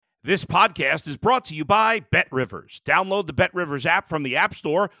This podcast is brought to you by BetRivers. Download the BetRivers app from the App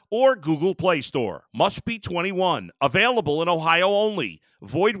Store or Google Play Store. Must be 21. Available in Ohio only.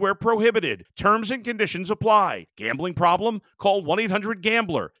 Void where prohibited. Terms and conditions apply. Gambling problem? Call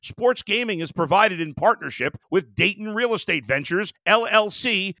 1-800-GAMBLER. Sports gaming is provided in partnership with Dayton Real Estate Ventures,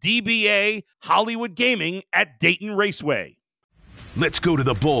 LLC, DBA, Hollywood Gaming at Dayton Raceway. Let's go to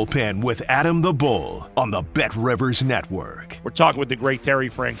the bullpen with Adam the Bull on the BetRivers Network. We're talking with the great Terry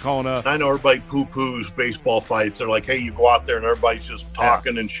Francona. I know everybody poo-poos baseball fights. They're like, hey, you go out there and everybody's just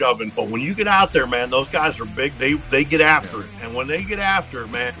talking and shoving. But when you get out there, man, those guys are big. They get after it. And when they get after it,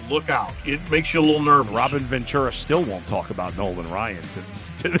 man, look out. It makes you a little nervous. Robin Ventura still won't talk about Nolan Ryan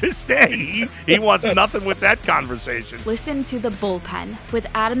to this day. He wants nothing with that conversation. Listen to The Bullpen with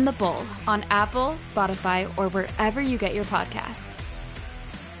Adam the Bull on Apple, Spotify, or wherever you get your podcasts.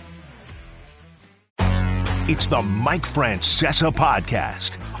 It's the Mike Francesa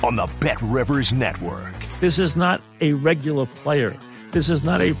podcast on the BetRivers Network. This is not a regular player. This is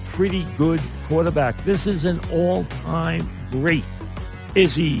not a pretty good quarterback. This is an all-time great.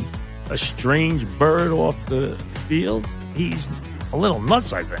 Is he a strange bird off the field? He's a little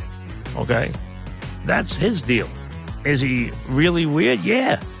nuts, I think. Okay? That's his deal. Is he really weird?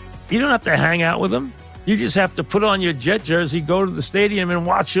 Yeah. You don't have to hang out with him. You just have to put on your Jet jersey, go to the stadium, and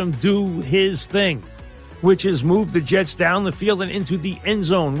watch him do his thing, which is move the Jets down the field and into the end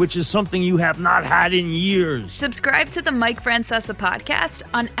zone, which is something you have not had in years. Subscribe to the Mike Francesa podcast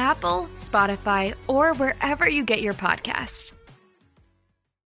on Apple, Spotify, or wherever you get your podcast.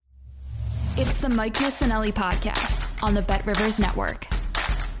 It's the Mike Missanelli podcast on the BetRivers Network.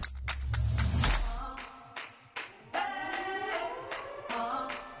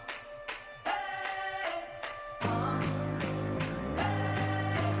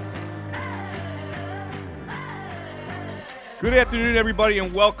 Good afternoon, everybody,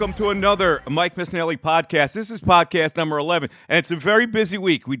 and welcome to another Mike Missanelli podcast. This is podcast number 11, and it's a very busy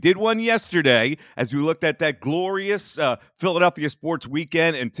week. We did one yesterday as we looked at that glorious Philadelphia sports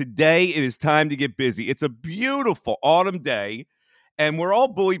weekend, and today it is time to get busy. It's a beautiful autumn day, and we're all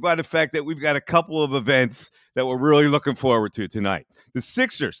buoyed by the fact that we've got a couple of events that we're really looking forward to tonight. The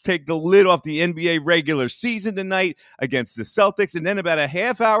Sixers take the lid off the NBA regular season tonight against the Celtics, and then about a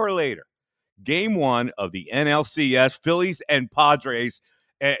half hour later, Game 1 of the NLCS, Phillies and Padres,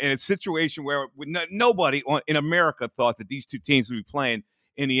 in a situation where nobody in America thought that these two teams would be playing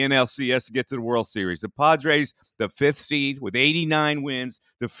in the NLCS to get to the World Series. The Padres, the 5th seed with 89 wins.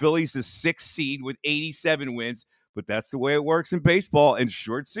 The Phillies, the 6th seed with 87 wins. But that's the way it works in baseball in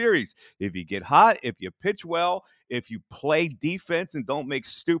short series. If you get hot, if you pitch well, if you play defense and don't make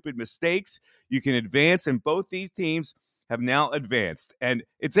stupid mistakes, you can advance. And both these teams have now advanced. And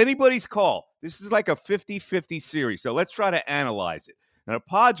it's anybody's call. This is like a 50-50 series. So let's try to analyze it. Now, the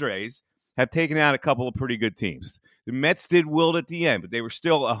Padres have taken out a couple of pretty good teams. The Mets did wilt at the end, but they were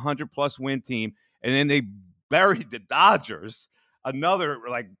still a 100-plus win team. And then they buried the Dodgers, another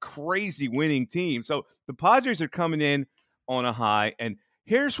like crazy winning team. So the Padres are coming in on a high. And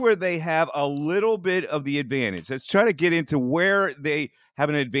here's where they have a little bit of the advantage. Let's try to get into where they have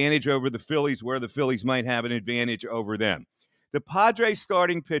an advantage over the Phillies, where the Phillies might have an advantage over them. The Padres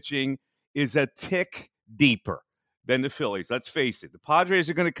starting pitching is a tick deeper than the Phillies. Let's face it. The Padres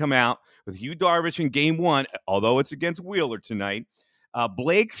are going to come out with Hugh Darvish in Game 1, although it's against Wheeler tonight.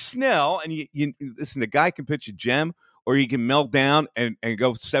 Blake Snell, and you listen, the guy can pitch a gem, or he can melt down and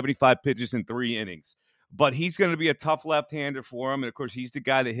go 75 pitches in 3 innings. But he's going to be a tough left-hander for him. And, of course, he's the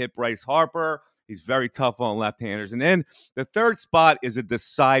guy that hit Bryce Harper. He's very tough on left-handers. And then the third spot is a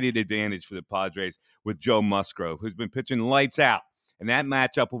decided advantage for the Padres with Joe Musgrove, who's been pitching lights out. And that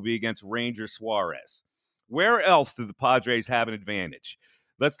matchup will be against Ranger Suarez. Where else do the Padres have an advantage?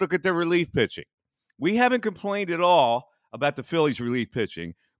 Let's look at their relief pitching. We haven't complained at all about the Phillies' relief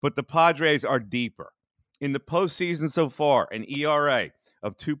pitching, but the Padres are deeper. In the postseason so far, an ERA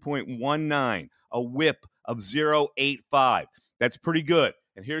of 2.19, a whip of 0.85. That's pretty good.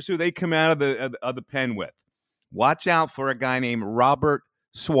 And here's who they come out of the pen with. Watch out for a guy named Robert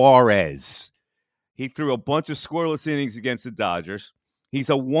Suarez. He threw a bunch of scoreless innings against the Dodgers. He's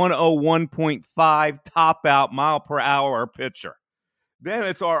a 101.5 top-out mile-per-hour pitcher. Then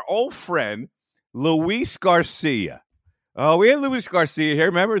it's our old friend, Luis Garcia. Oh, we had Luis Garcia here.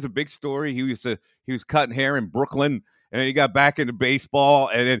 Remember, it was a big story. He was cutting hair in Brooklyn, and then he got back into baseball,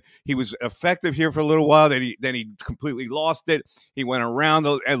 and then he was effective here for a little while. Then he completely lost it. He went around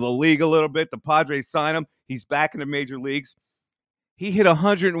the league a little bit. The Padres signed him. He's back in the major leagues. He hit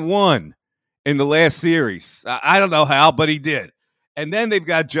 101 in the last series. I don't know how, but he did. And then they've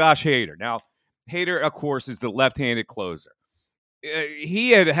got Josh Hader. Now, Hader, of course, is the left-handed closer.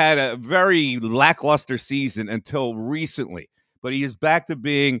 he had a very lackluster season until recently, but he is back to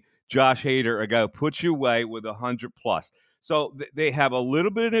being Josh Hader, a guy who puts you away with 100+. So they have a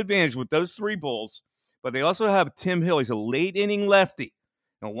little bit of an advantage with those three Bulls, but they also have Tim Hill. He's a late inning lefty.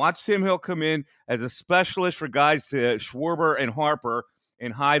 Now watch Tim Hill come in as a specialist for guys to Schwarber and Harper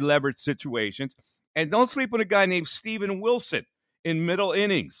in high leverage situations. And don't sleep on a guy named Steven Wilson in middle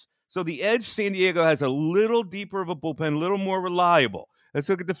innings. So the edge San Diego has a little deeper of a bullpen, a little more reliable. Let's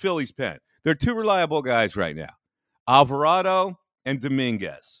look at the Phillies pen. There are two reliable guys right now, Alvarado and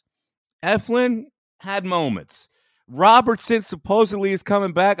Dominguez. Eflin had moments. Robertson supposedly is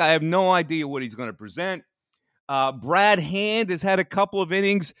coming back. I have no idea what he's going to present. Brad Hand has had a couple of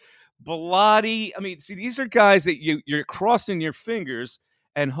innings. Bellotti, these are guys that you're crossing your fingers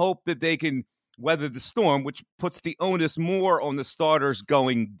and hope that they can weather the storm, which puts the onus more on the starters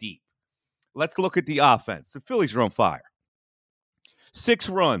going deep. Let's look at the offense. The Phillies are on fire. 6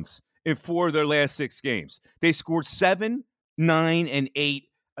 runs in 4 of their last 6 games. They scored 7, 9, and 8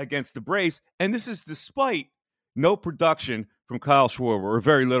 against the Braves, and this is despite no production from Kyle Schwarber, or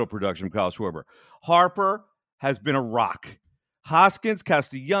very little production from Kyle Schwarber. Harper has been a rock. Hoskins,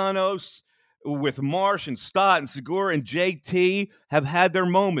 Castellanos, with Marsh and Stott and Segura and JT have had their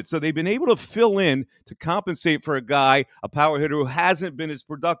moments. So they've been able to fill in to compensate for a guy, a power hitter who hasn't been as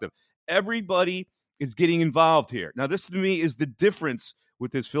productive. Everybody is getting involved here. Now, this to me is the difference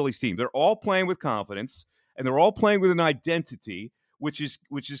with this Phillies team. They're all playing with confidence, and they're all playing with an identity, which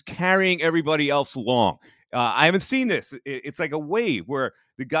is carrying everybody else along. I haven't seen this. It's like a wave where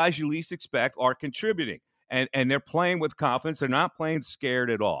the guys you least expect are contributing, and they're playing with confidence. They're not playing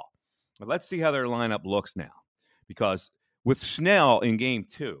scared at all. But let's see how their lineup looks now, because with Snell in Game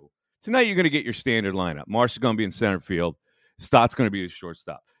 2, tonight you're going to get your standard lineup. Marsh is going to be in center field. Stott's going to be the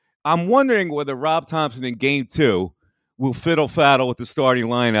shortstop. I'm wondering whether Rob Thompson in Game 2 will fiddle-faddle with the starting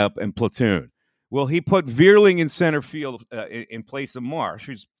lineup and platoon. Will he put Veerling in center field in place of Marsh,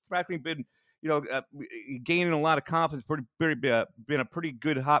 who's frankly been, gaining a lot of confidence, been a pretty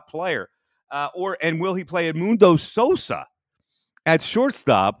good hot player, and will he play Edmundo Sosa at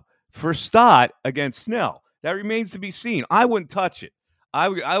shortstop for Stott against Snell? That remains to be seen. I wouldn't touch it. I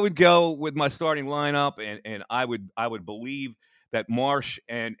would go with my starting lineup, and I would believe that Marsh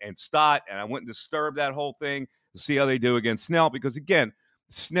and Stott, and I wouldn't disturb that whole thing to see how they do against Snell, because again,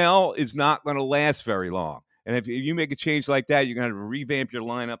 Snell is not going to last very long. And if you make a change like that, you're going to revamp your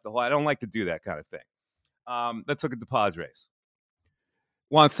lineup. I don't like to do that kind of thing. Let's look at the Padres.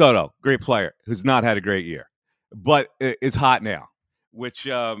 Juan Soto, great player, who's not had a great year, but is hot now, which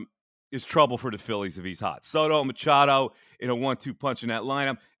is trouble for the Phillies if he's hot. Soto and Machado in a 1-2 punch in that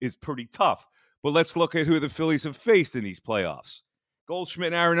lineup is pretty tough. But let's look at who the Phillies have faced in these playoffs.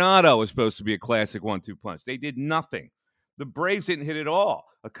 Goldschmidt and Arenado was supposed to be a classic 1-2 punch. They did nothing. The Braves didn't hit at all.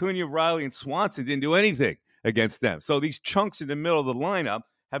 Acuna, Riley, and Swanson didn't do anything against them. So these chunks in the middle of the lineup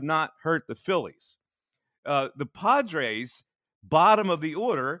have not hurt the Phillies. The Padres, bottom of the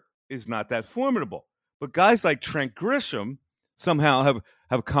order, is not that formidable. But guys like Trent Grisham somehow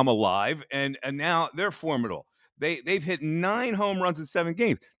have come alive, and now they're formidable. They've hit 9 home runs in 7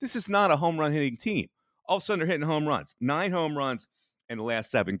 games. This is not a home run hitting team. All of a sudden, they're hitting home runs. 9 home runs in the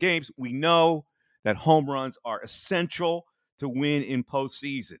last 7 games. We know that home runs are essential to win in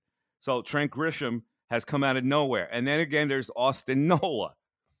postseason. So Trent Grisham has come out of nowhere. And then again, there's Austin Nola,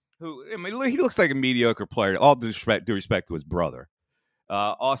 who, he looks like a mediocre player. All due respect to his brother.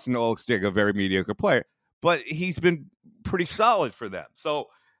 Austin Nola looks like a very mediocre player, but he's been pretty solid for them. So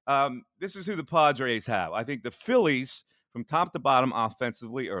this is who the Padres have. I think the Phillies, from top to bottom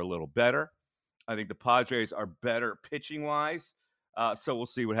offensively, are a little better. I think the Padres are better pitching-wise. So we'll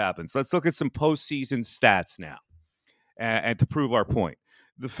see what happens. Let's look at some postseason stats now, and to prove our point.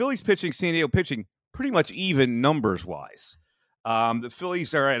 The Phillies pitching, San Diego pitching, pretty much even numbers-wise. The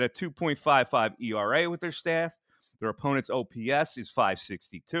Phillies are at a 2.55 ERA with their staff. Their opponent's OPS is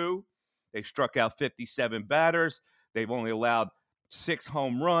 562. They struck out 57 batters. They've only allowed 6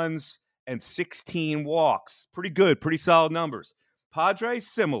 home runs and 16 walks. Pretty good, pretty solid numbers. Padres,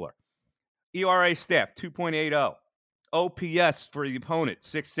 similar. ERA staff, 2.80. OPS for the opponent,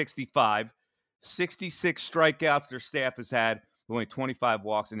 665. 66 strikeouts their staff has had, only 25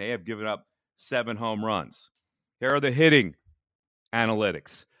 walks, and they have given up 7 home runs. Here are the hitting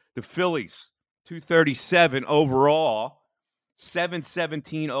analytics. The Phillies, 237 overall,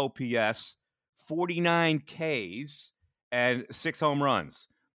 717 OPS, 49 Ks, and 6 home runs.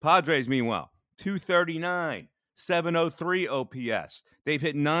 Padres, meanwhile, 239, 703 OPS. They've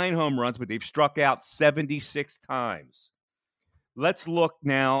hit 9 home runs, but they've struck out 76 times. Let's look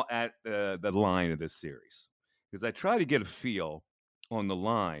now at the line of this series, because I try to get a feel on the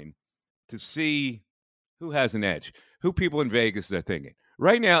line to see who has an edge, who people in Vegas are thinking.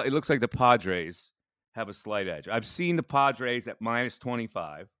 Right now, it looks like the Padres have a slight edge. I've seen the Padres at minus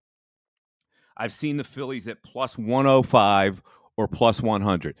 25. I've seen the Phillies at plus 105 or plus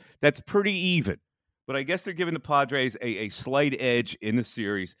 100. That's pretty even. But I guess they're giving the Padres a slight edge in the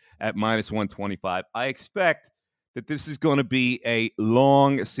series at minus 125. I expect that this is going to be a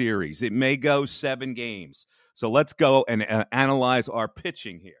long series. It may go 7 games. So let's go and analyze our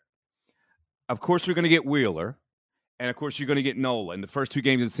pitching here. Of course, you're going to get Wheeler. And, of course, you're going to get Nola in the first 2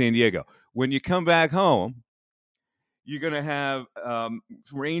 games in San Diego. When you come back home, you're going to have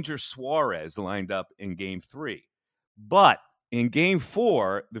Ranger Suarez lined up in Game 3. But in Game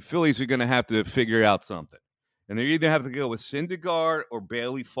 4, the Phillies are going to have to figure out something. And they either have to go with Syndergaard or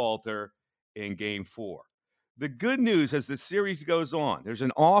Bailey Falter in Game 4. The good news as the series goes on, there's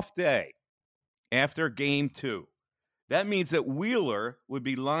an off day after Game 2. That means that Wheeler would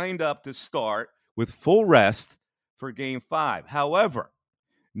be lined up to start with full rest for Game 5. However,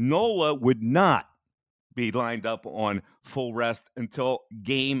 Nola would not be lined up on full rest until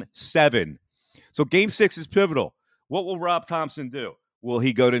Game 7. So Game 6 is pivotal. What will Rob Thompson do? Will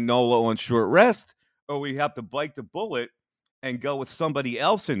he go to Nola on short rest, or will he have to bite the bullet and go with somebody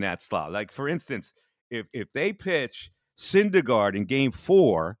else in that slot? Like, for instance, if they pitch Syndergaard in Game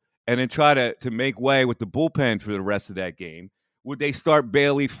 4 and then try to make way with the bullpen for the rest of that game, would they start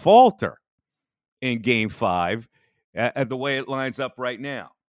Bailey Falter in Game 5 at the way it lines up right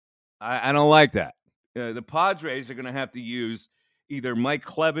now? I don't like that. The Padres are going to have to use either Mike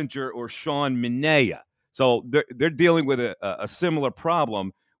Clevenger or Sean Manaea. So they're dealing with a similar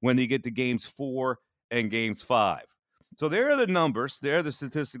problem when they get to Games 4 and Games 5. So there are the numbers. There are the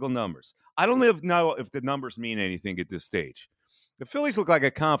statistical numbers. I don't know if the numbers mean anything at this stage. The Phillies look like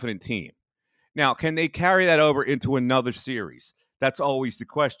a confident team. Now, can they carry that over into another series? That's always the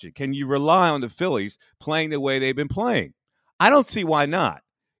question. Can you rely on the Phillies playing the way they've been playing? I don't see why not.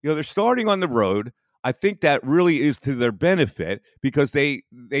 They're starting on the road. I think that really is to their benefit because they've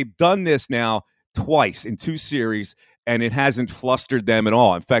done this now twice in 2 series, and it hasn't flustered them at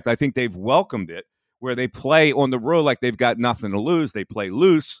all. In fact, I think they've welcomed it where they play on the road like they've got nothing to lose. They play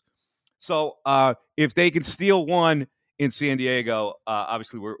loose. So if they can steal one in San Diego,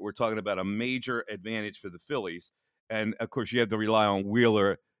 obviously we're talking about a major advantage for the Phillies. And, of course, you have to rely on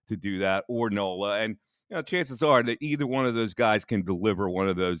Wheeler to do that or Nola. And chances are that either one of those guys can deliver one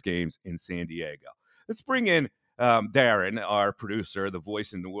of those games in San Diego. Let's bring in Darren, our producer, the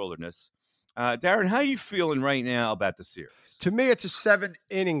voice in the wilderness. Darren, how are you feeling right now about the series? To me, it's a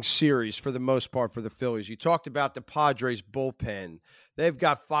 7-inning series for the most part for the Phillies. You talked about the Padres bullpen. They've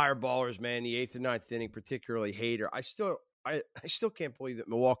got fireballers, man, the 8th and 9th inning, particularly Hader. I still can't believe that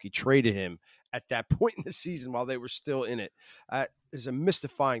Milwaukee traded him at that point in the season while they were still in it. It's a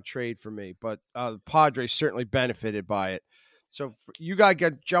mystifying trade for me, but the Padres certainly benefited by it. So you got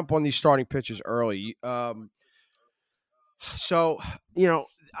to jump on these starting pitchers early.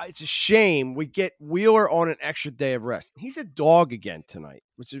 It's a shame we get Wheeler on an extra day of rest. He's a dog again tonight,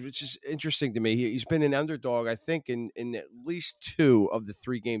 which is interesting to me. He's been an underdog, I think, in at least 2 of the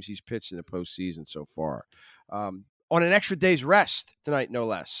 3 games he's pitched in the postseason so far. On an extra day's rest tonight, no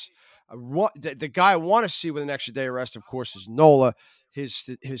less. The guy I want to see with an extra day of rest, of course, is Nola.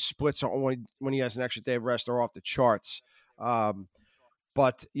 His splits when he has an extra day of rest are off the charts.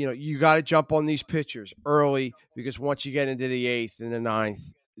 But, you got to jump on these pitchers early because once you get into the 8th and the 9th,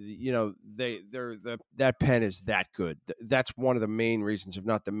 that pen is that good. That's one of the main reasons, if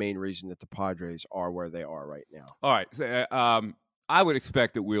not the main reason, that the Padres are where they are right now. All right. I would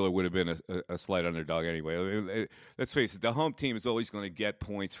expect that Wheeler would have been a slight underdog anyway. Let's face it, the home team is always going to get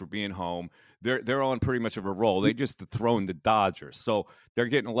points for being home. They're on pretty much of a roll. They just dethroned the Dodgers, so they're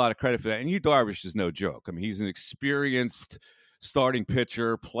getting a lot of credit for that. And Yu Darvish is no joke. I mean, he's an experienced starting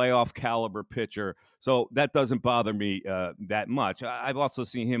pitcher, playoff caliber pitcher. So that doesn't bother me that much. I've also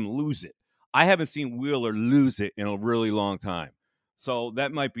seen him lose it. I haven't seen Wheeler lose it in a really long time. So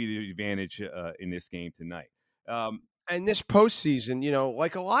that might be the advantage in this game tonight. And this postseason,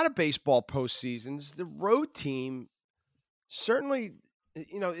 like a lot of baseball postseasons, the road team certainly,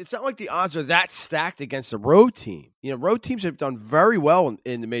 it's not like the odds are that stacked against a road team. Road teams have done very well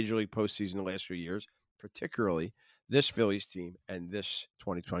in the Major League postseason the last few years, particularly this Phillies team and this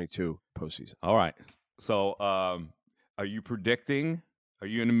 2022 postseason. All right. So are you predicting? Are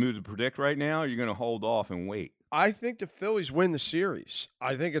you in the mood to predict right now? Or are you going to hold off and wait? I think the Phillies win the series.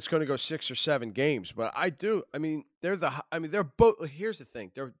 I think it's going to go 6 or 7 games, but they're both. Here's the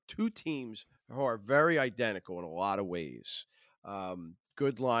thing: there are 2 teams who are very identical in a lot of ways.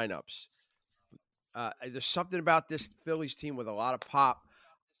 Good lineups. There's something about this Phillies team with a lot of pop.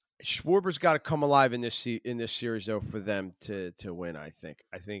 Schwarber's got to come alive in this series, though, for them to win. I think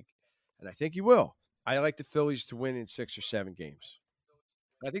he will. I like the Phillies to win in 6 or 7 games.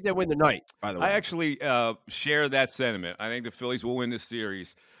 I think they win tonight, by the way. I actually share that sentiment. I think the Phillies will win this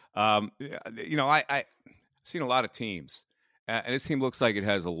series. I've seen a lot of teams, and this team looks like it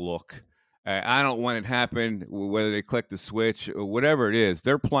has a look. I don't know when it happened, whether they click the switch or whatever it is.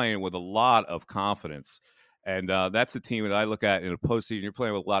 They're playing with a lot of confidence. And that's a team that I look at in a postseason. You're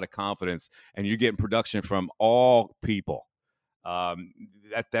playing with a lot of confidence, and you're getting production from all people.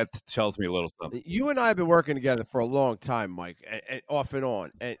 That tells me a little something. You and I have been working together for a long time, Mike, and off and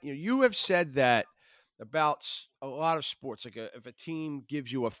on. And you have said that about a lot of sports, like if a team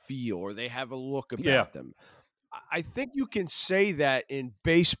gives you a feel or they have a look about them. I think you can say that in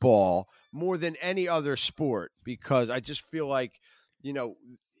baseball more than any other sport, because I just feel like,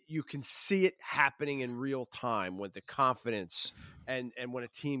 you can see it happening in real time with the confidence and when a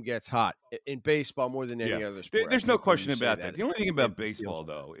team gets hot in baseball more than any other sport. There's no question about that. The only thing about baseball,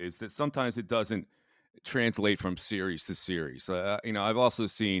 though, is that sometimes it doesn't translate from series to series. I've also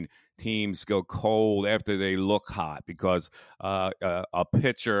seen teams go cold after they look hot because a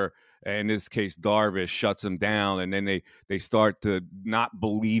pitcher, in this case Darvish, shuts them down, and then they start to not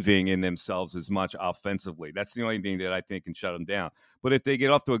believing in themselves as much offensively. That's the only thing that I think can shut them down. But if they get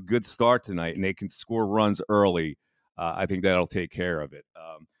off to a good start tonight and they can score runs early, I think that'll take care of it.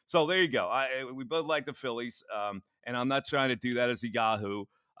 So there you go. We both like the Phillies, and I'm not trying to do that as a Yahoo.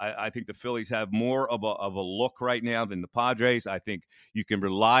 I think the Phillies have more of a look right now than the Padres. I think you can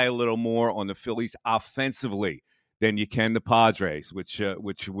rely a little more on the Phillies offensively than you can the Padres,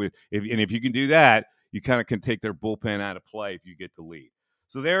 if you can do that, you kind of can take their bullpen out of play if you get the lead.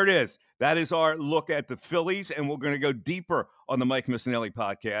 So there it is. That is our look at the Phillies, and we're going to go deeper on the Mike Missanelli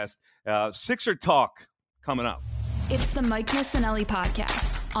podcast. Sixer Talk coming up. It's the Mike Missanelli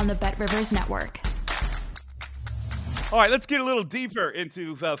podcast on the BetRivers Network. All right, let's get a little deeper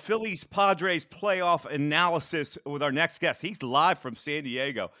into Phillies-Padres playoff analysis with our next guest. He's live from San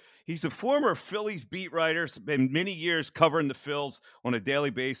Diego. He's a former Phillies beat writer, spent many years covering the Phils on a daily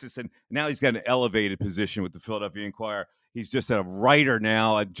basis, and now he's got an elevated position with the Philadelphia Inquirer. He's just a writer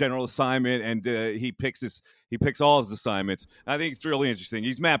now, a general assignment, and he picks all his assignments. I think it's really interesting.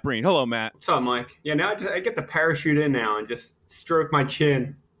 He's Matt Breen. Hello, Matt. What's up, Mike? Yeah, now I get to parachute in now and just stroke my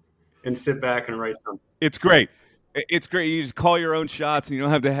chin and sit back and write something. It's great. It's great. You just call your own shots, and you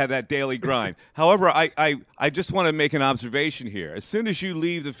don't have to have that daily grind. However, I just want to make an observation here. As soon as you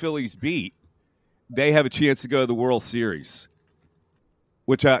leave the Phillies beat, they have a chance to go to the World Series,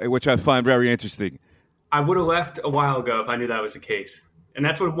 which I find very interesting. I would have left a while ago if I knew that was the case. And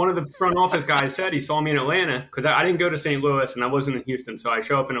that's what one of the front office guys said. He saw me in Atlanta because I didn't go to St. Louis and I wasn't in Houston. So I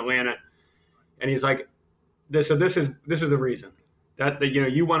show up in Atlanta, and he's like, this is the reason. That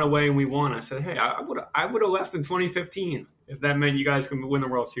you went away and we won. I said, hey, I would have left in 2015 if that meant you guys could win the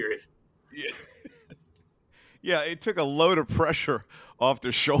World Series. Yeah, it took a load of pressure off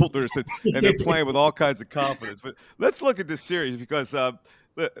their shoulders, and they're playing with all kinds of confidence. But let's look at this series because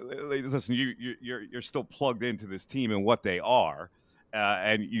listen, you're still plugged into this team and what they are,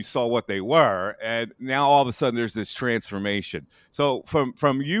 and you saw what they were, and now all of a sudden there's this transformation. So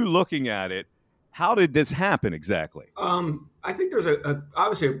from you looking at it, how did this happen exactly? I think there's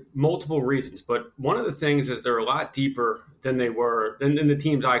obviously multiple reasons, but one of the things is they're a lot deeper than they were than the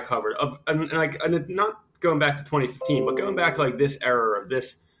teams I covered. And not going back to 2015, but going back to like this era of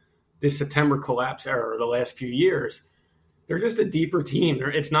this September collapse era, the last few years, they're just a deeper team.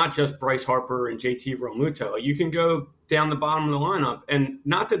 It's not just Bryce Harper and JT Realmuto. You can go down the bottom of the lineup, and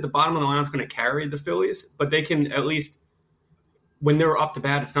not that the bottom of the lineup is going to carry the Phillies, but they can at least, when they're up to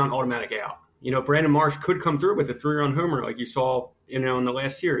bat, it's not an automatic out. Brandon Marsh could come through with a 3-run homer like you saw, in the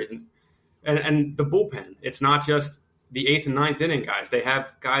last series. And the bullpen, it's not just the 8th and 9th inning guys. They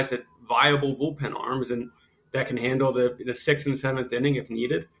have guys that viable bullpen arms and that can handle the 6th and 7th inning if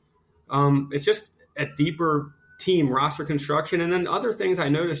needed. It's just a deeper team roster construction. And then other things I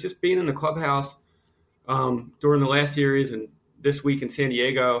noticed just being in the clubhouse during the last series and this week in San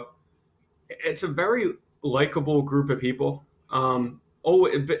Diego, it's a very likable group of people.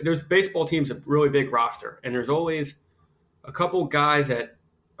 There's baseball teams a really big roster, and there's always a couple guys that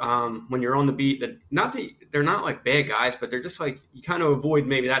when you're on the beat that they're not like bad guys, but they're just like you kind of avoid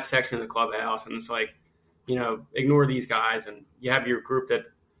maybe that section of the clubhouse, and it's like ignore these guys, and you have your group that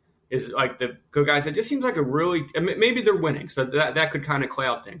is like the good guys. It just seems like maybe they're winning, so that could kind of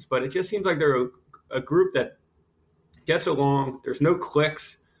cloud things, but it just seems like they're a group that gets along. There's no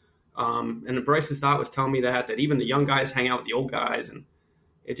cliques. And Bryson Stott was telling me that even the young guys hang out with the old guys, and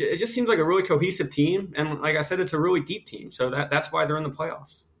it just seems like a really cohesive team. And like I said, it's a really deep team. So that's why they're in the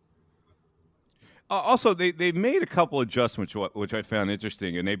playoffs. Also, they made a couple adjustments, which I found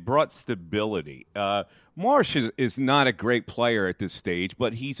interesting, and they brought stability. Marsh is not a great player at this stage,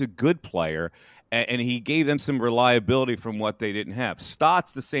 but he's a good player, and he gave them some reliability from what they didn't have.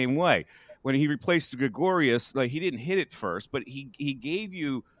 Stott's the same way. When he replaced Gregorius, like, he didn't hit it first, but he gave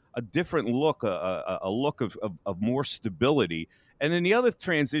you a different look, a look of more stability. And then the other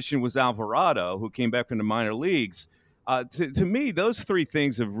transition was Alvarado, who came back from the minor leagues. To me, those three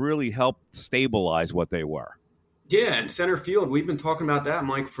things have really helped stabilize what they were. Yeah, and center field, we've been talking about that,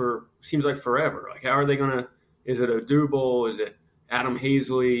 Mike, for seems like forever. Like, how are they going to – is it Odubel? Is it Adam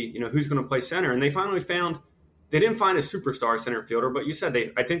Hazley? Who's going to play center? And they finally found – they didn't find a superstar center fielder, but you said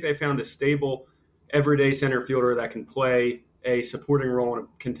I think they found a stable, everyday center fielder that can play a supporting role in a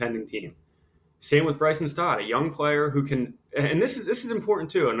contending team. Same with Bryson Stott, a young player who can – and this is important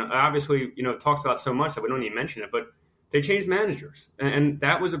too. And obviously, talks about so much that we don't even mention it, but – they changed managers, and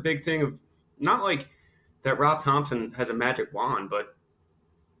that was a big thing of not like that Rob Thompson has a magic wand, but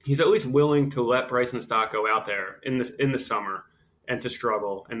he's at least willing to let Bryson Stott go out there in the summer and to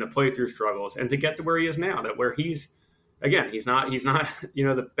struggle and to play through struggles and to get to where he is now, that where he's not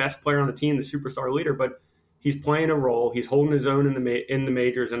the best player on the team, the superstar leader, but he's playing a role. He's holding his own in the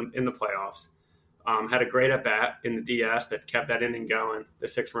majors and in the playoffs. Had a great at bat in the DS that kept that inning going, the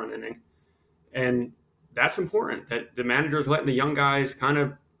 6-run inning, and that's important, that the manager is letting the young guys kind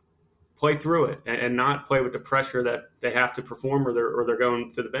of play through it and not play with the pressure that they have to perform or they're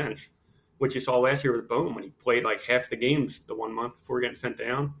going to the bench, which you saw last year with Bohm when he played like half the games the 1 month before getting sent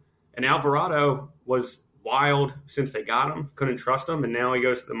down. And Alvarado was wild since they got him, couldn't trust him, and now he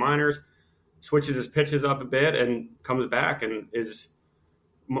goes to the minors, switches his pitches up a bit and comes back and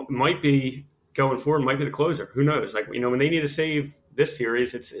might be going forward, might be the closer. Who knows? Like, when they need to save this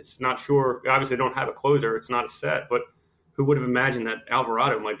series, it's not sure. Obviously, they don't have a closer. It's not a set. But who would have imagined that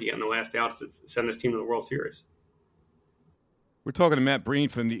Alvarado might be getting the last out to send this team to the World Series? We're talking to Matt Breen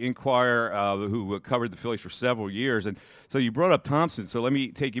from the Inquirer, who covered the Phillies for several years. And so you brought up Thompson. So let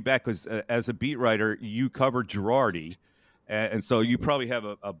me take you back, because as a beat writer, you covered Girardi. And so you probably have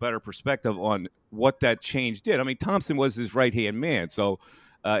a better perspective on what that change did. I mean, Thompson was his right-hand man. So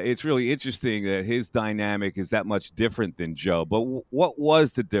it's really interesting that his dynamic is that much different than Joe. But what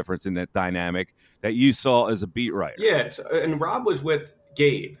was the difference in that dynamic that you saw as a beat writer? Yeah, and Rob was with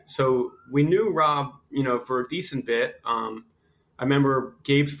Gabe. So we knew Rob, for a decent bit. I remember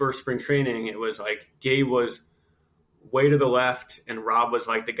Gabe's first spring training, it was like Gabe was way to the left, and Rob was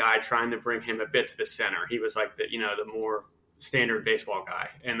like the guy trying to bring him a bit to the center. He was like the more standard baseball guy,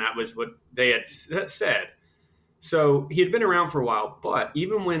 and that was what they had said. So he had been around for a while, but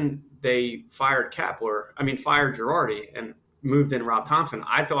even when they fired Girardi and moved in Rob Thompson,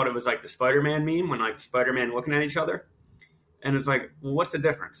 I thought it was like the Spider-Man meme when like Spider-Man looking at each other. And it's like, well, what's the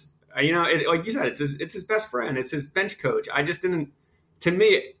difference? Like you said, it's his best friend. It's his bench coach. I just didn't, to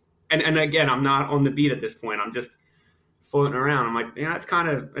me, and again, I'm not on the beat at this point. I'm just floating around. I'm like,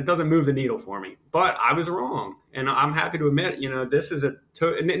 it doesn't move the needle for me. But I was wrong. And I'm happy to admit, this is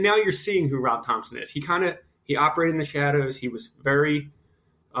and now you're seeing who Rob Thompson is. He operated in the shadows. He was very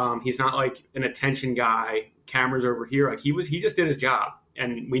he's not like an attention guy, cameras over here. Like he just did his job.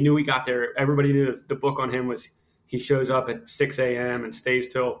 And we knew he got there. Everybody knew the book on him was he shows up at 6 a.m. and stays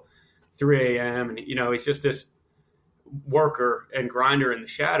till 3 a.m. And, he's just this worker and grinder in the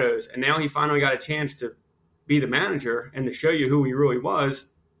shadows. And now he finally got a chance to be the manager and to show you who he really was.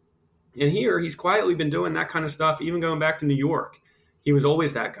 And here he's quietly been doing that kind of stuff, even going back to New York. He was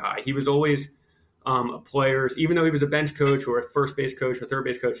always that guy. He was always players, even though he was a bench coach or a first base coach or third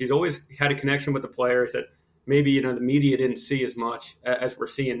base coach, he's always had a connection with the players that maybe, the media didn't see as much as we're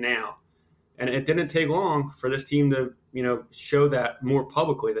seeing now. And it didn't take long for this team to, show that more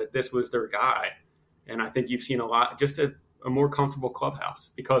publicly that this was their guy. And I think you've seen a lot, just a more comfortable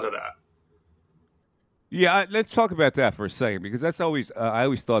clubhouse because of that. Yeah, let's talk about that for a second, because that's always I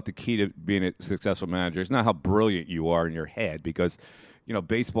always thought the key to being a successful manager is not how brilliant you are in your head, because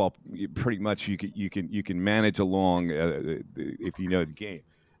baseball pretty much you can manage along if you know the game.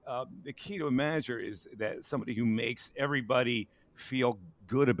 The key to a manager is that somebody who makes everybody feel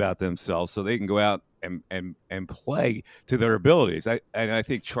good about themselves so they can go out and play to their abilities. I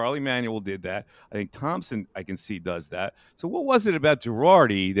think Charlie Manuel did that. I think Thompson, I can see, does that. So what was it about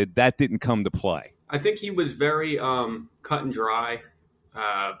Girardi that didn't come to play? I think he was very cut and dry.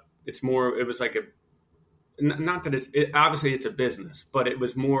 It was like not that obviously it's a business, but it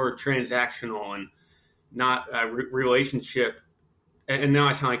was more transactional and not a relationship. And now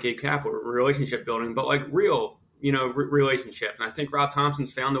I sound like Gabe Kapler, relationship building, but like real relationship. And I think Rob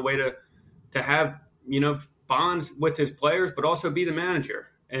Thompson's found a way to have, bonds with his players, but also be the manager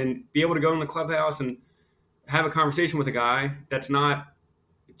and be able to go in the clubhouse and have a conversation with a guy that's not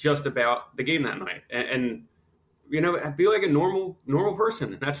just about the game that night. And be like a normal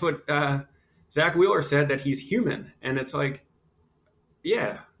person. And that's what Zach Wheeler said, that he's human. And it's like,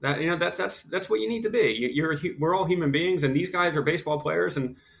 yeah, that's what you need to be. We're all human beings, and these guys are baseball players,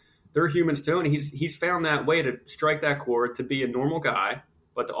 and they're humans too. And he's found that way to strike that chord, to be a normal guy,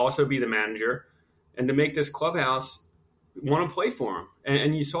 but to also be the manager, and to make this clubhouse want to play for him.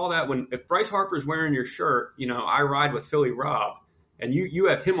 And you saw that if Bryce Harper's wearing your shirt, I ride with Philly Rob, and you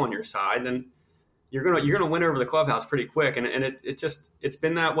have him on your side, then you're gonna win over the clubhouse pretty quick. And it's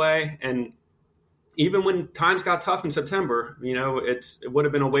been that way. And even when times got tough in September, it would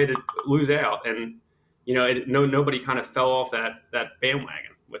have been a way to lose out, and nobody kind of fell off that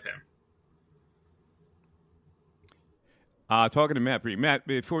bandwagon with him. Talking to Matt Breen. Matt,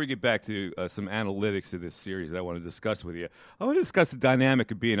 before we get back to some analytics of this series that I want to discuss with you, I want to discuss the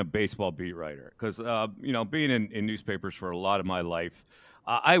dynamic of being a baseball beat writer. Because, being in newspapers for a lot of my life,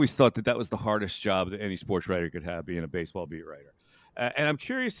 I always thought that was the hardest job that any sports writer could have, being a baseball beat writer. And I'm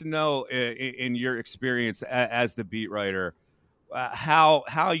curious to know, in your experience as the beat writer,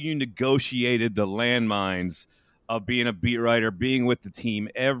 how you negotiated the landmines of being a beat writer, being with the team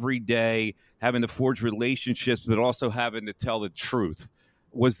every day, having to forge relationships, but also having to tell the truth.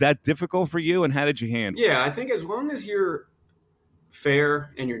 Was that difficult for you, and how did you handle it? Yeah, I think as long as you're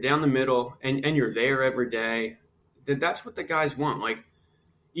fair and you're down the middle and you're there every day, that's what the guys want. Like,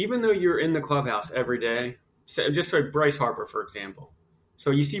 even though you're in the clubhouse every day, just like Bryce Harper, for example.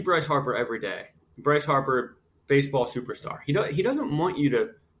 So you see Bryce Harper every day. Bryce Harper, baseball superstar. He doesn't want you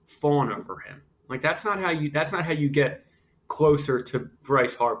to fawn over him. Like, that's not how you get closer to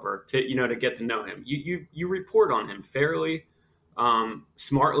Bryce Harper, to get to know him. You report on him fairly,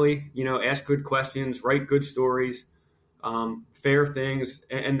 smartly, ask good questions, write good stories, fair things.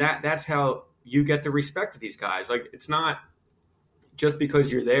 And that's how you get the respect of these guys. Like, it's not just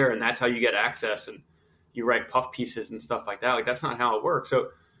because you're there and that's how you get access and you write puff pieces and stuff like that. Like, that's not how it works. So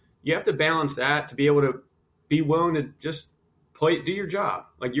you have to balance that to be able to be willing to just do your job.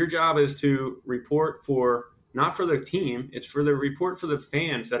 Like, your job is to report not for the team, it's for the report for the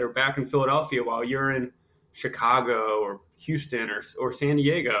fans that are back in Philadelphia while you're in Chicago or Houston or San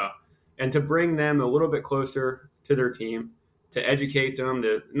Diego, and to bring them a little bit closer to their team, to educate them,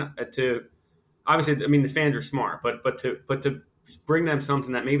 to obviously, I mean, the fans are smart, but to bring them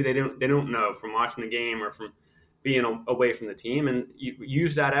something that maybe they don't know from watching the game or from being away from the team, and you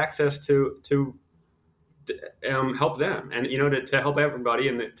use that access to help them, and to help everybody,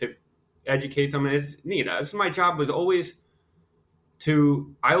 and to educate them. And it's neat. So my job was always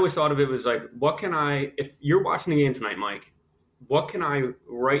I always thought of it was like, if you're watching the game tonight, Mike, what can I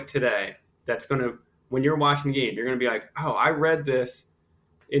write today that's going to, when you're watching the game, you're going to be like, oh, I read this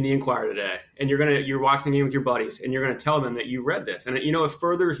in the Inquirer today, and you're watching the game with your buddies, and you're going to tell them that you read this, and it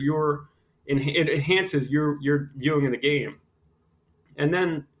furthers it enhances your viewing of the game. And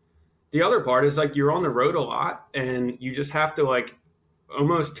then the other part is, like, you're on the road a lot, and you just have to, like,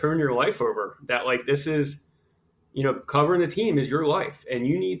 almost turn your life over. That, like, this is, covering the team is your life, and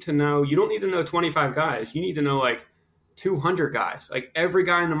you need to know. You don't need to know 25 guys. You need to know, like, 200 guys. Like, every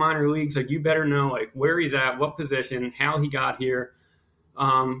guy in the minor leagues. Like, you better know, like, where he's at, what position, how he got here.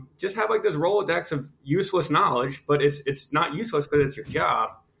 Just have, like, this Rolodex of useless knowledge, but it's not useless because it's your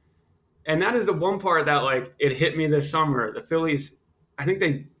job. And that is the one part that, like, it hit me this summer. The Phillies, I think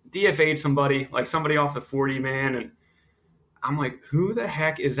they DFA'd somebody off the 40 man, and I'm like, who the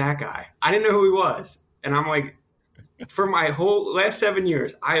heck is that guy? I didn't know who he was. And I'm like, for my whole last 7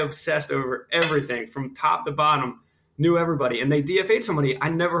 years, I obsessed over everything from top to bottom, knew everybody. And they DFA'd somebody, I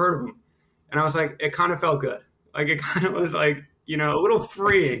never heard of him. And I was like, it kind of felt good. Like, it kind of was like, a little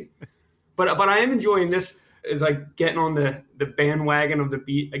freeing. But I am enjoying this, is like getting on the bandwagon of the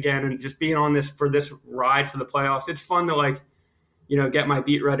beat again, and just being on this ride for the playoffs. It's fun to, like, get my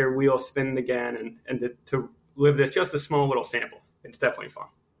beat writer wheel spinning again, and to live this, just a small little sample. It's definitely fun.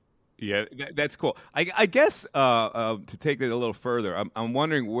 Yeah, that's cool. I guess to take it a little further, I'm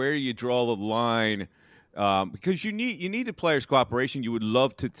wondering where you draw the line, because you need the players' cooperation. You would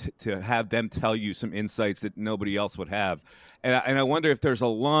love to have them tell you some insights that nobody else would have, and I wonder if there's a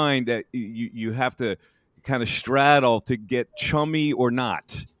line that you have to kind of straddle to get chummy or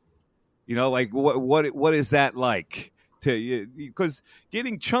not. Like what is that like? Because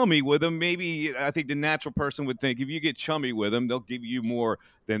getting chummy with them, maybe I think the natural person would think if you get chummy with them, they'll give you more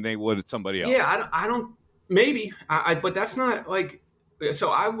than they would at somebody else. Yeah, I don't maybe, but that's not like.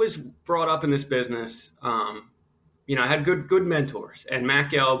 So I was brought up in this business I had good mentors. And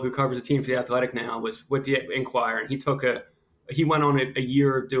Matt Gelb, who covers the team for The Athletic now, was with the Inquirer, and he went on a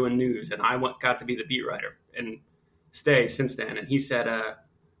year doing news, and I got to be the beat writer and stay since then. And he said,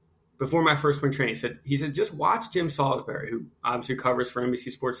 before my first spring training, he said, just watch Jim Salisbury, who obviously covers for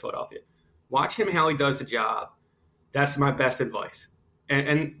NBC Sports Philadelphia. Watch him, how he does the job. That's my best advice.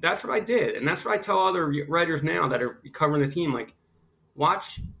 And that's what I did. And that's what I tell other writers now that are covering the team. Like,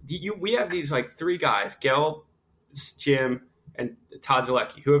 we have these like three guys, Gelb, Jim, and Todd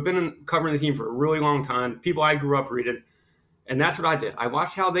Zalecki, who have been covering the team for a really long time, people I grew up reading. And that's what I did. I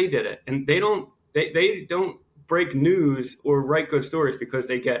watched how they did it. And they don't break news or write good stories because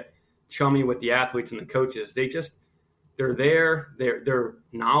they get chummy with the athletes and the coaches. They're there, they're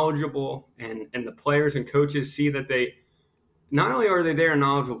knowledgeable, and the players and coaches see that they not only are they there and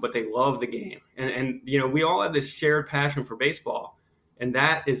knowledgeable, but they love the game. And we all have this shared passion for baseball, and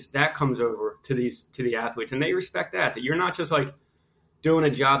that comes over to the athletes, and they respect that you're not just like doing a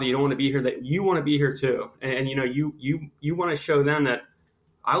job that you don't want to be here, that you want to be here too. And you want to show them that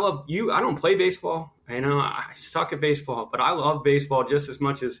I love you. I don't play baseball. I suck at baseball, but I love baseball just as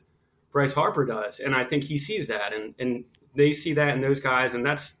much as Bryce Harper does. And I think he sees that, and they see that in those guys. And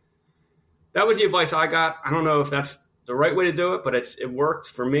that was the advice I got. I don't know if that's the right way to do it, but it worked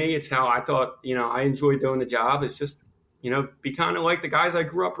for me. It's how I thought, I enjoyed doing the job. It's just, be kind of like the guys I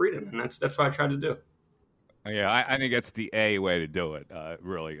grew up reading. And that's what I tried to do. Yeah, I think that's the A way to do it,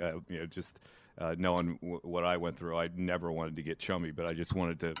 really. Just knowing what I went through, I never wanted to get chummy, but I just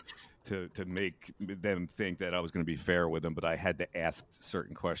wanted to make them think that I was going to be fair with them, but I had to ask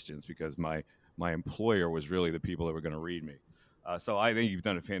certain questions because my employer was really the people that were going to read me. So I think you've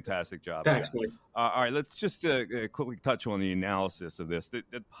done a fantastic job. Thanks, Mike. All right, let's just quickly touch on the analysis of this. The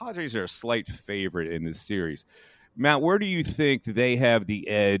Padres are a slight favorite in this series. Matt, where do you think they have the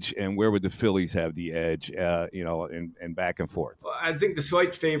edge, and where would the Phillies have the edge, and back and forth? Well, I think the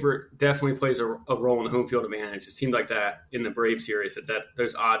slight favorite definitely plays a role in the home field advantage. It seemed like that in the Braves series, that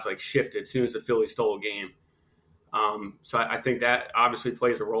those odds like shifted as soon as the Phillies stole a game. So I think that obviously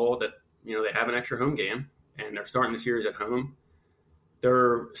plays a role that, they have an extra home game, and they're starting the series at home.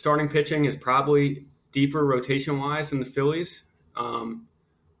 Their starting pitching is probably deeper rotation-wise than the Phillies,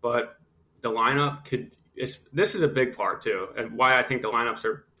 but the lineup this is a big part too, and why I think the lineups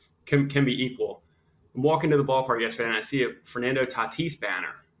can be equal. I'm walking to the ballpark yesterday, and I see a Fernando Tatis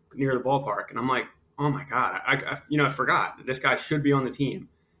banner near the ballpark, and I'm like, oh my God, I forgot that this guy should be on the team.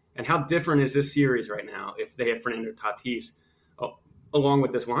 And how different is this series right now if they have Fernando Tatis along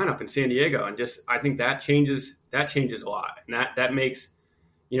with this lineup in San Diego? And just I think that changes a lot, and that makes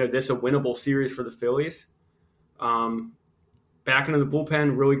this a winnable series for the Phillies. Back into the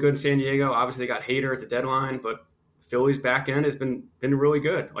bullpen, really good in San Diego. Obviously, they got Hader at the deadline, but Phillies back end has been really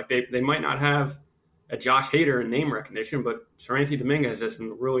good. Like they might not have a Josh Hader in name recognition, but Seranthony Dominguez has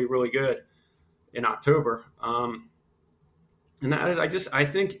been really, really good in October. And I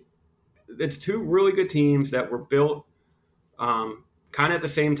think it's two really good teams that were built kind of at the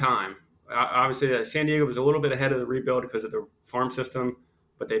same time. Obviously, San Diego was a little bit ahead of the rebuild because of the farm system,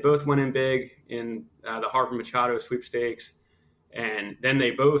 but they both went in big in the Harper Machado sweepstakes. And then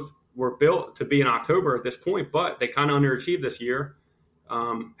they both were built to be in October at this point, but they kind of underachieved this year.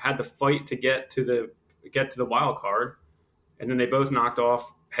 Had to fight to get to the wild card, and then they both knocked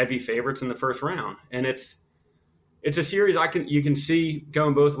off heavy favorites in the first round. And it's a series you can see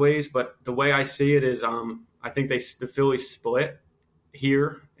going both ways, but the way I see it is I think the Phillies split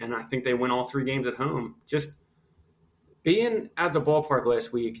here, and I think they win all three games at home. Just being at the ballpark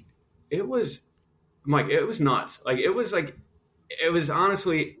last week, it was nuts. It was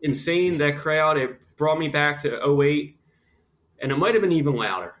honestly insane, that crowd. It brought me back to 2008, and it might have been even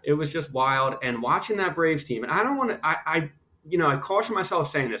louder. It was just wild. And watching that Braves team, and I don't want to – I caution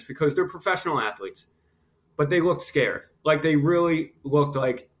myself saying this because they're professional athletes, but they looked scared. Like they really looked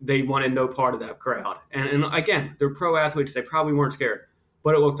like they wanted no part of that crowd. And again, they're pro athletes. They probably weren't scared,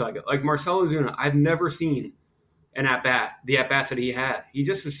 but it looked like it. Like Marcell Ozuna, I've never seen the at-bats that he had. He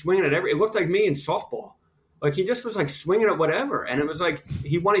just was swinging at it looked like me in softball. Like he just was like swinging at whatever, and it was like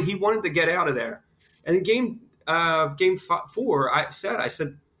he wanted to get out of there. And in game 4, I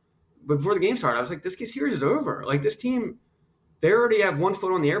said before the game started, I was like, this series is over. Like this team, they already have one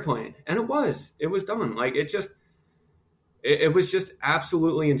foot on the airplane, and it was done. Like it was just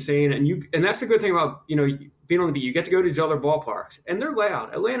absolutely insane. And that's the good thing about being on the beat. You get to go to these other ballparks, and they're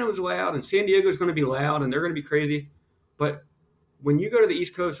loud. Atlanta was loud, and San Diego is going to be loud, and they're going to be crazy. But when you go to the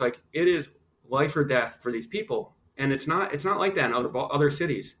East Coast, like it is life or death for these people, and it's not like that in other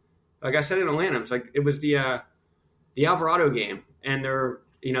cities. Like I said in Atlanta, it was the Alvarado game, and they're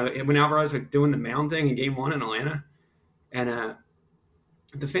when Alvarado's like doing the mound thing in Game 1 in Atlanta, And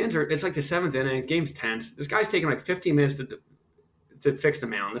the fans are, it's like the seventh inning, game's tense. This guy's taking like 15 minutes to fix the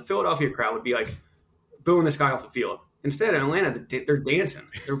mound. The Philadelphia crowd would be like booing this guy off the field. Instead, in Atlanta, they're dancing.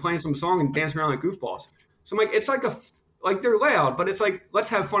 They're playing some song and dancing around like goofballs. So I'm like, it's like like they're loud, but it's like, let's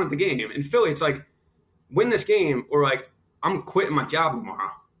have fun at the game. In Philly, it's like, win this game or like, I'm quitting my job tomorrow.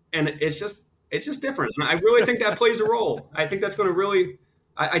 And it's just different. And I really think that plays a role. I think that's going to really,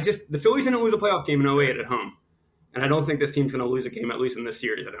 the Phillies didn't lose a playoff game in 08 at home. And I don't think this team's going to lose a game, at least in this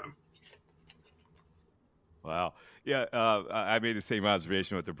series at home. Wow. Yeah, I made the same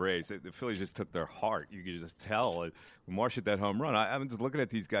observation with the Braves. The Phillies just took their heart. You could just tell. When Marsh hit that home run, I'm just looking at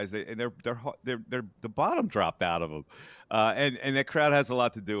these guys, and they're the bottom dropped out of them, and that crowd has a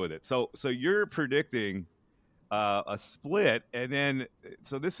lot to do with it. So you're predicting a split, and then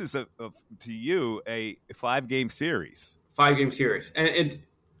so this is to you a 5-game series. 5-game series, and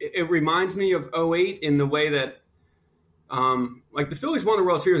it reminds me of 08 in the way that. Like the Phillies won the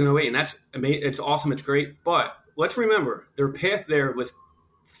World Series in 08, and that's amazing. It's awesome. It's great. But let's remember their path there was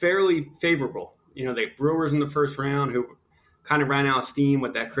fairly favorable. You know, the Brewers in the first round who kind of ran out of steam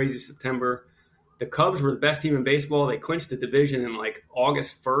with that crazy September. The Cubs were the best team in baseball. They clinched the division in like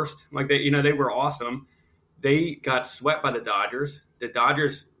August 1st. Like they were awesome. They got swept by the Dodgers. The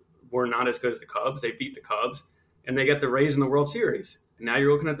Dodgers were not as good as the Cubs. They beat the Cubs, and they got the Rays in the World Series. And now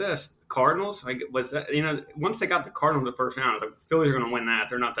you're looking at this. Cardinals, once they got the Cardinals in the first round, I was like, the Phillies are going to win that.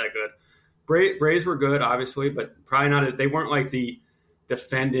 They're not that good. Braves were good, obviously, but probably not. They weren't like the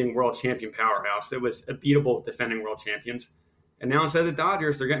defending world champion powerhouse. It was a beatable defending world champions. And now instead of the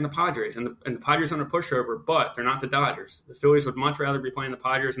Dodgers, they're getting the Padres. And the Padres are on a pushover, but they're not the Dodgers. The Phillies would much rather be playing the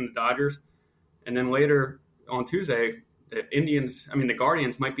Padres than the Dodgers. And then later on Tuesday, the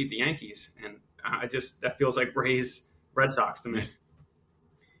Guardians might beat the Yankees. And that feels like Rays Red Sox to me.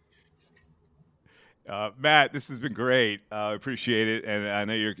 Matt, this has been great. Appreciate it, and I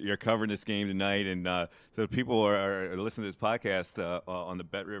know you're covering this game tonight, and so people are listening to this podcast on the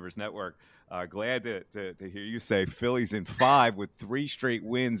Bet Rivers Network. Glad to hear you say Phillies in 5 with 3 straight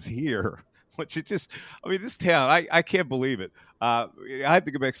wins here. Which this town, I can't believe it. I have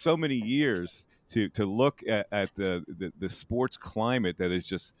to go back so many years to look at the sports climate that is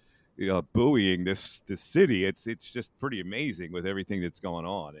just buoying this city. It's just pretty amazing with everything that's going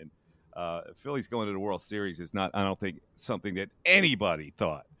on. And Phillies going to the World Series is not, I don't think, something that anybody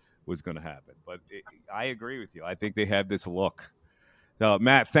thought was going to happen. But I agree with you. I think they have this look.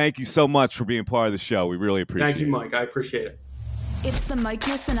 Matt, thank you so much for being part of the show. We really appreciate it. Thank you, Mike. I appreciate it. It's the Mike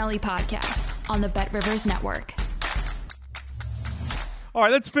Missanelli Podcast on the Bet Rivers Network. All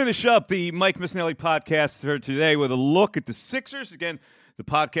right, let's finish up the Mike Missanelli Podcast for today with a look at the Sixers. Again, the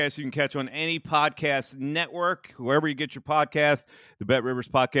podcast you can catch on any podcast network, wherever you get your podcast. The Bet Rivers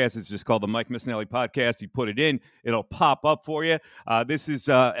Podcast is just called the Mike Missanelli Podcast. You put it in, it'll pop up for you. This is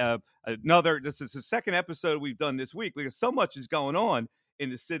the second episode we've done this week because so much is going on in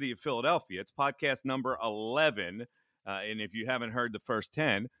the city of Philadelphia. It's podcast number 11, and if you haven't heard the first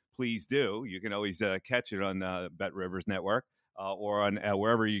 10, please do. You can always catch it on Bet Rivers Network. Or on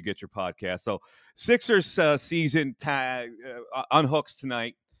wherever you get your podcast. So Sixers season unhooks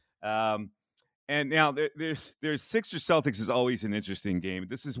tonight. And now there's Sixers Celtics is always an interesting game.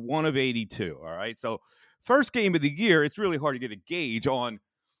 This is one of 82, all right? So first game of the year, it's really hard to get a gauge on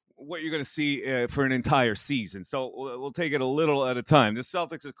what you're going to see for an entire season. So we'll take it a little at a time. The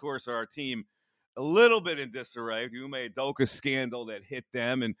Celtics, of course, are our team a little bit in disarray. The Ime Udoka scandal that hit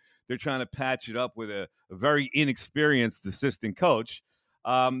them, and they're trying to patch it up with a very inexperienced assistant coach.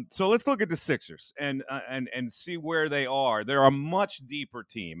 So let's look at the Sixers and see where they are. They're a much deeper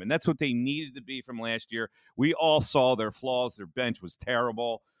team, and that's what they needed to be from last year. We all saw their flaws. Their bench was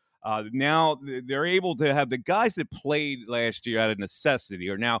terrible. Now they're able to have the guys that played last year out of necessity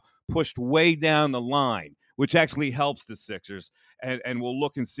are now pushed way down the line, which actually helps the Sixers. And we'll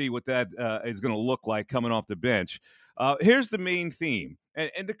look and see what that is going to look like coming off the bench. Here's the main theme.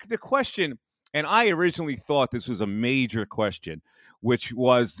 And the question, and I originally thought this was a major question, which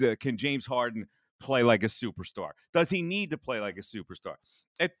was, can James Harden play like a superstar? Does he need to play like a superstar?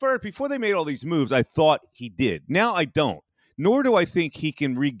 At first, before they made all these moves, I thought he did. Now I don't. Nor do I think he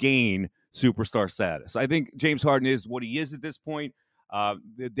can regain superstar status. I think James Harden is what he is at this point.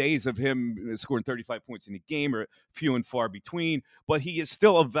 The days of him scoring 35 points in a game are few and far between, but he is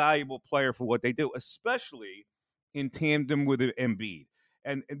still a valuable player for what they do, especially in tandem with Embiid.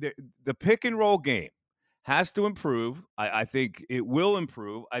 And the pick and roll game has to improve. I think it will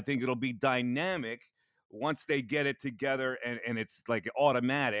improve. I think it'll be dynamic once they get it together and it's like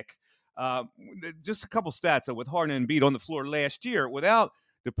automatic. Just a couple stats. So with Harden and Embiid on the floor last year, without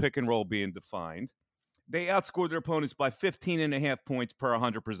the pick and roll being defined, they outscored their opponents by 15.5 points per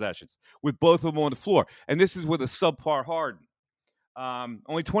 100 possessions with both of them on the floor. And this is with a subpar Harden.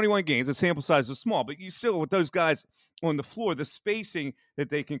 Only 21 games. The sample size is small, but you still, with those guys on the floor, the spacing that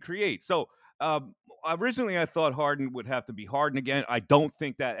they can create. So originally I thought Harden would have to be Harden again. I don't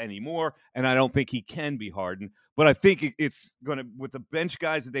think that anymore, and I don't think he can be Harden. But I think it's going to, with the bench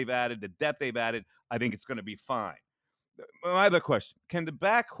guys that they've added, the depth they've added, I think it's going to be fine. My other question, can the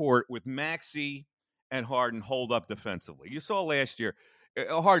backcourt with Maxey and Harden hold up defensively? You saw last year,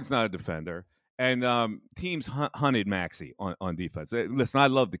 Harden's not a defender, and teams hunted Maxey on defense. Listen, I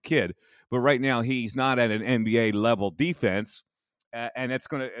love the kid, but right now he's not at an NBA level defense, and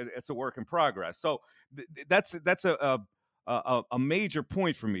it's a work in progress. So that's a major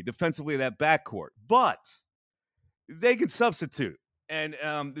point for me defensively, that backcourt. But they can substitute, and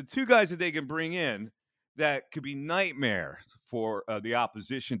the two guys that they can bring in that could be nightmares for the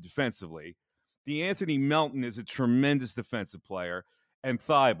opposition defensively. DeAnthony Melton is a tremendous defensive player, and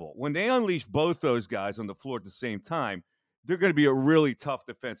Thibault. When they unleash both those guys on the floor at the same time, they're going to be a really tough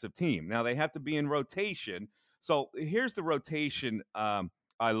defensive team. Now, they have to be in rotation. So here's the rotation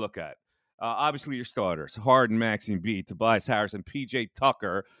I look at. Obviously, your starters, Harden, Maxey, Embiid, Tobias Harris, and P.J.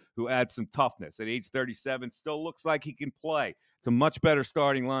 Tucker, who adds some toughness. At age 37, still looks like he can play. It's a much better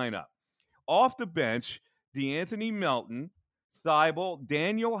starting lineup. Off the bench, DeAnthony Melton, Thibault,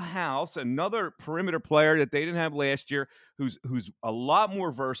 Daniel House, another perimeter player that they didn't have last year, who's a lot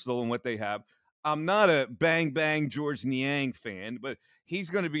more versatile than what they have. I'm not a bang George Niang fan, but he's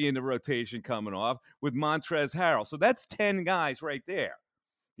going to be in the rotation coming off with Montrezl Harrell. So that's 10 guys right there.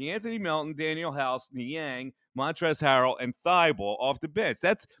 DeAnthony Melton, Daniel House, Niang, Montrezl Harrell, and Thibault off the bench.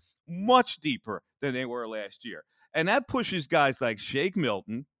 That's much deeper than they were last year. And that pushes guys like Shake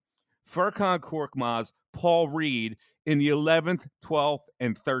Milton, Furkan Korkmaz, Paul Reed in the 11th, 12th,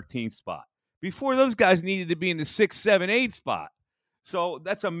 and 13th spot. Before, those guys needed to be in the 6th, 7th, 8th spot. So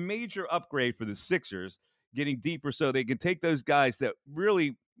that's a major upgrade for the Sixers, getting deeper so they can take those guys that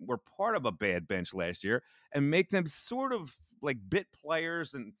really were part of a bad bench last year and make them sort of like bit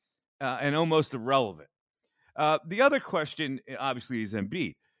players and almost irrelevant. The other question, obviously, is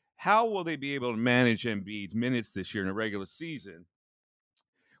Embiid. How will they be able to manage Embiid's minutes this year in a regular season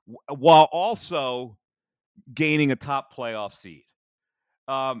while also gaining a top playoff seed?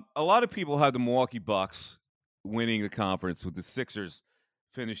 A lot of people have the Milwaukee Bucks winning the conference with the Sixers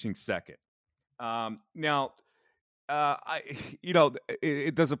finishing second. Now,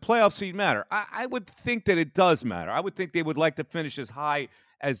 does a playoff seed matter? I would think that it does matter. I would think they would like to finish as high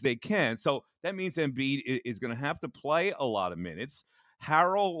as they can. So that means Embiid is going to have to play a lot of minutes.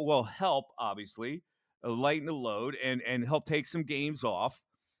 Harrell will help, obviously, lighten the load, and he'll take some games off.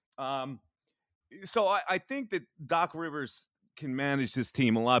 So I think that Doc Rivers can manage this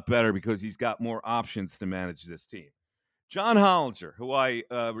team a lot better because he's got more options to manage this team. John Hollinger, who I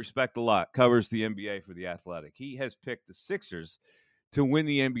respect a lot, covers the NBA for The Athletic. He has picked the Sixers to win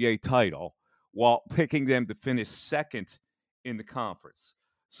the NBA title while picking them to finish second in the conference.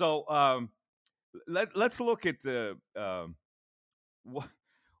 So let's look at the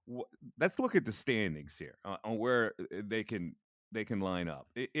let's look at the standings here on where they can line up.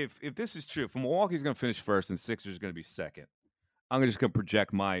 If this is true, if Milwaukee's going to finish first and Sixers going to be second, I'm just going to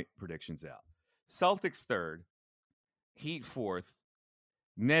project my predictions out. Celtics third, Heat fourth,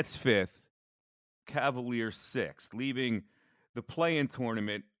 Nets fifth, Cavaliers sixth, leaving the play-in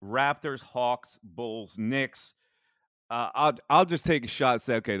tournament, Raptors, Hawks, Bulls, Knicks. I'll just take a shot and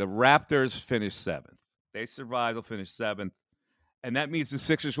say, okay, the Raptors finish seventh. They survive, they'll finish seventh. And that means the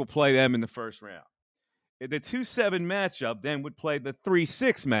Sixers will play them in the first round. The 2-7 matchup then would play the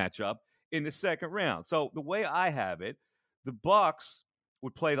 3-6 matchup in the second round. So the way I have it, the Bucks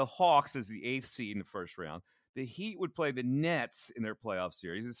would play the Hawks as the 8th seed in the first round. The Heat would play the Nets in their playoff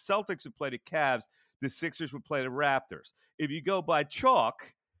series. The Celtics would play the Cavs. The Sixers would play the Raptors. If you go by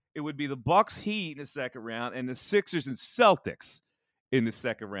chalk, it would be the Bucks, Heat in the second round, and the Sixers and Celtics in the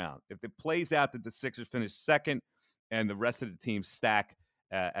second round. If it plays out that the Sixers finish second and the rest of the teams stack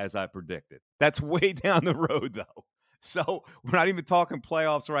as I predicted. That's way down the road, though. So we're not even talking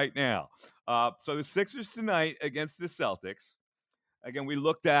playoffs right now. So the Sixers tonight against the Celtics. Again, we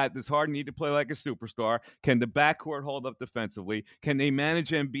looked at this Harden need to play like a superstar. Can the backcourt hold up defensively? Can they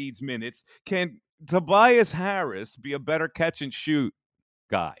manage Embiid's minutes? Can Tobias Harris be a better catch and shoot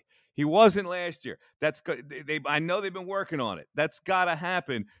guy? He wasn't last year. That's good. I know they've been working on it. That's got to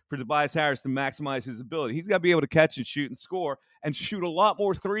happen for Tobias Harris to maximize his ability. He's got to be able to catch and shoot and score and shoot a lot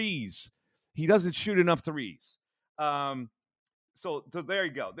more threes. He doesn't shoot enough threes. So there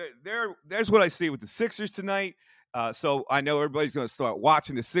you go. There's what I see with the Sixers tonight. So I know everybody's going to start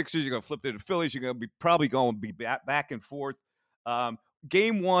watching the Sixers. You're going to flip to the Phillies. You're going to be probably going to be back and forth.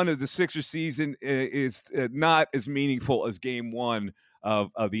 Game one of the Sixers season is not as meaningful as game one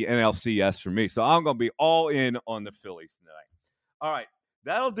of the NLCS for me. So I'm going to be all in on the Phillies tonight. All right.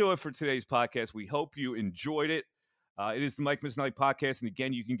 That'll do it for today's podcast. We hope you enjoyed it. It is the Mike Missanelli podcast. And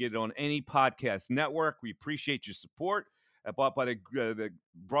again, you can get it on any podcast network. We appreciate your support.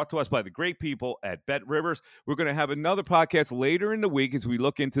 Brought to us by the great people at Bet Rivers. We're going to have another podcast later in the week as we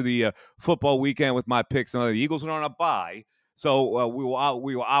look into the football weekend with my picks. The Eagles are on a bye, so we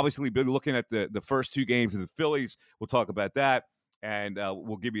will obviously be looking at the first two games of the Phillies. We'll talk about that, and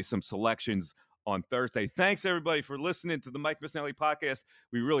we'll give you some selections on Thursday. Thanks, everybody, for listening to the Mike Missanelli podcast.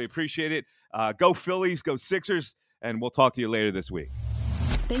 We really appreciate it. Go Phillies, go Sixers, and we'll talk to you later this week.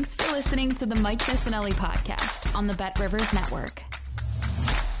 Thanks for listening to the Mike Missanelli podcast on the Bet Rivers Network.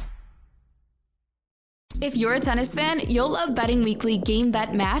 If you're a tennis fan, you'll love Betting Weekly Game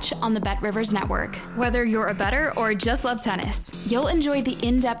Bet Match on the Bet Rivers Network. Whether you're a bettor or just love tennis, you'll enjoy the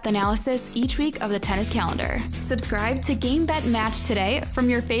in-depth analysis each week of the tennis calendar. Subscribe to Game Bet Match today from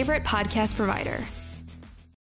your favorite podcast provider.